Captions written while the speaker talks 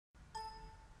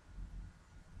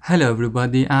Hello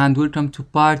everybody and welcome to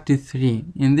part 3.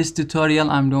 In this tutorial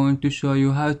I'm going to show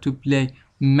you how to play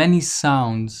many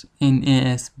sounds in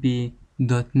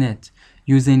ASP.NET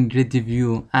using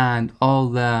GridView and all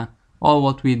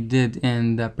what we did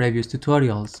in the previous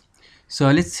tutorials. So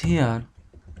let's here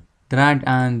drag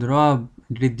and drop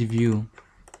GridView.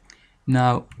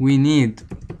 Now we need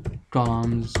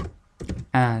columns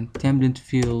and template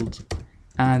field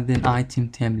and then item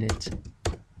template.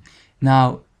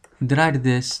 Now drag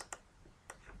this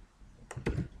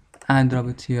and drop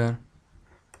it here.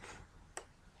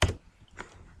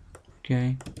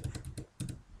 Okay,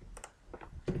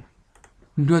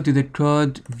 go to the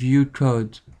code, view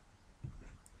code,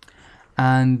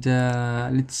 and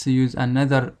let's use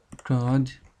another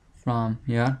code from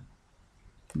here.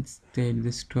 Let's take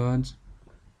this code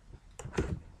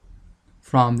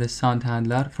from the sound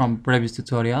handler from previous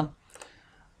tutorial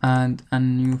and a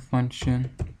new function,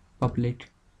 public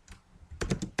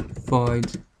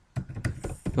void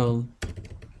fill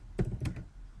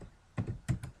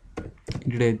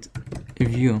grid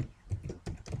view.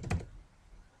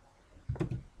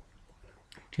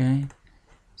 Okay,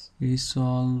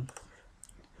 resolve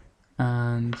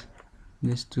and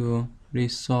this to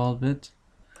resolve it.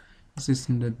 This is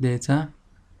in the data.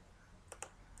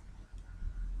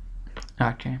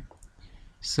 Okay,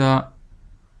 so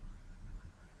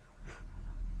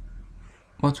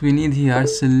what we need here,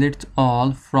 select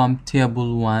all from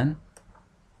table 1.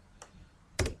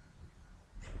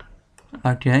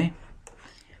 Okay,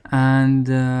 and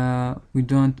we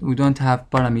don't have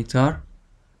parameter.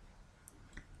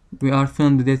 We are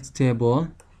filling the data table,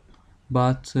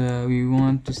 but we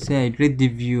want to say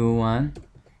GridView 1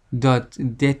 dot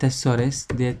data source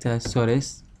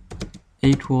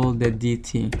equal the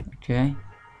dt. Okay,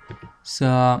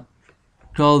 so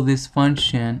call this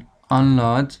function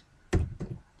unload.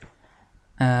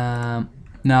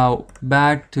 Now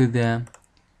back to the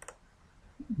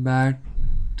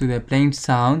plain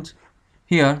sound.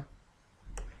 Here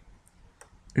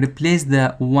replace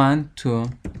the 1 to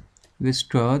this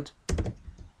code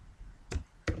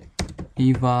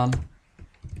eval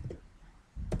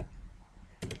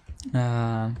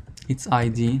its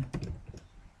ID.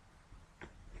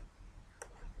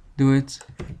 Do it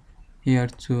here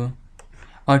too.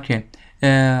 Okay,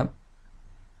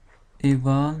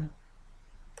 eval,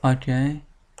 okay,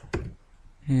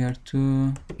 here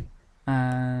too,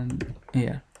 and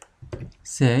here.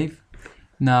 Save.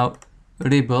 Now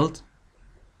rebuild.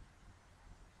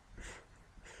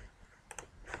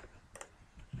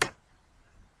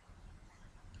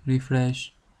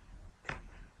 Refresh.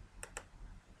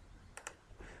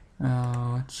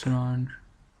 What's wrong?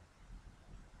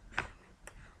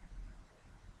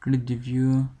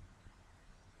 GridView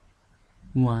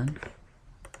 1.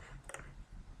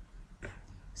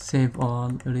 Save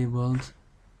all, rebuild.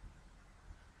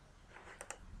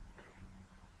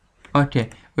 Okay,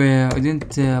 we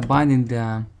didn't bind in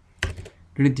the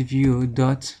GridView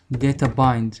dot data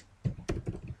bind.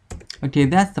 Okay,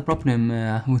 that's the problem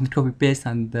with copy paste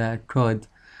and code.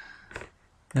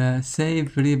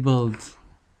 Save, rebuild.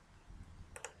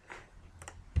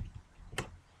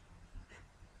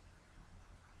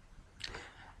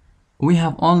 We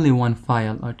have only one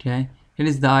file. Okay, here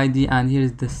is the ID and here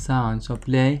is the sound. So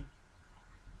play.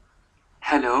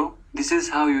 Hello, this is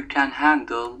how you can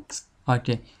handle.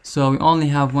 Okay, so we only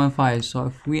have one file. So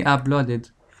if we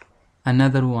uploaded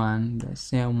another one, the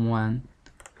same one,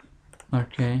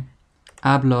 okay,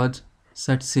 upload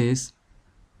success.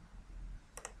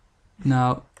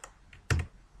 Now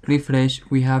refresh.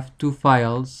 We have two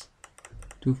files,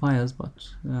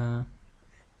 but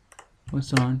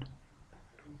what's wrong?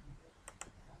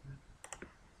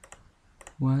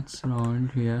 What's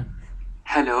wrong here?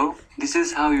 Hello, this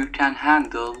is how you can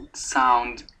handle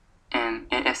sound in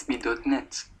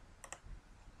ASP.NET.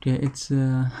 Okay, it's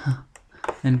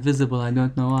invisible. I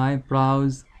don't know why.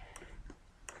 Browse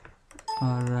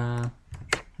or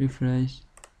refresh.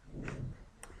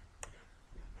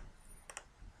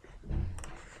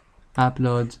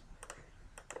 Upload.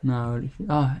 Now,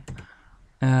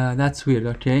 that's weird.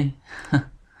 Okay.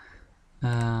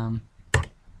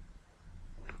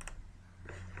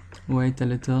 Wait a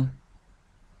little.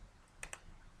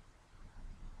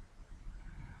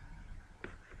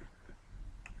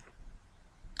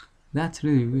 That's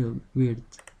really weird.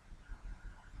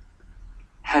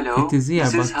 Hello, it is here,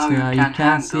 this is but how you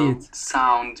can't see it.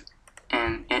 Sound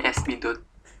in ASP.NET.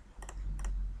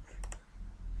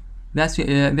 That's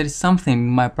there is something in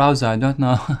my browser. I don't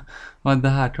know what the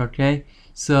heck. Okay,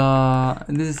 so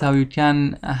this is how you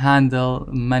can handle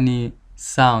many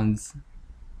sounds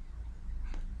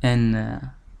in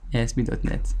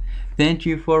ASP.NET. Thank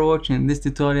you for watching this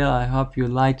tutorial. I hope you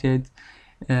liked it.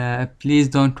 Please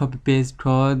don't copy paste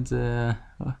code.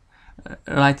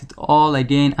 Write it all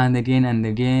again and again and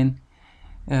again.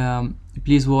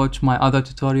 Please watch my other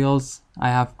tutorials. I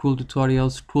have cool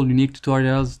tutorials, cool unique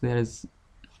tutorials. There is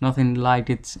nothing like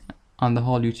it on the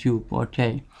whole YouTube.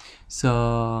 Okay,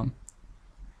 so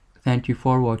thank you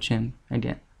for watching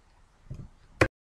again.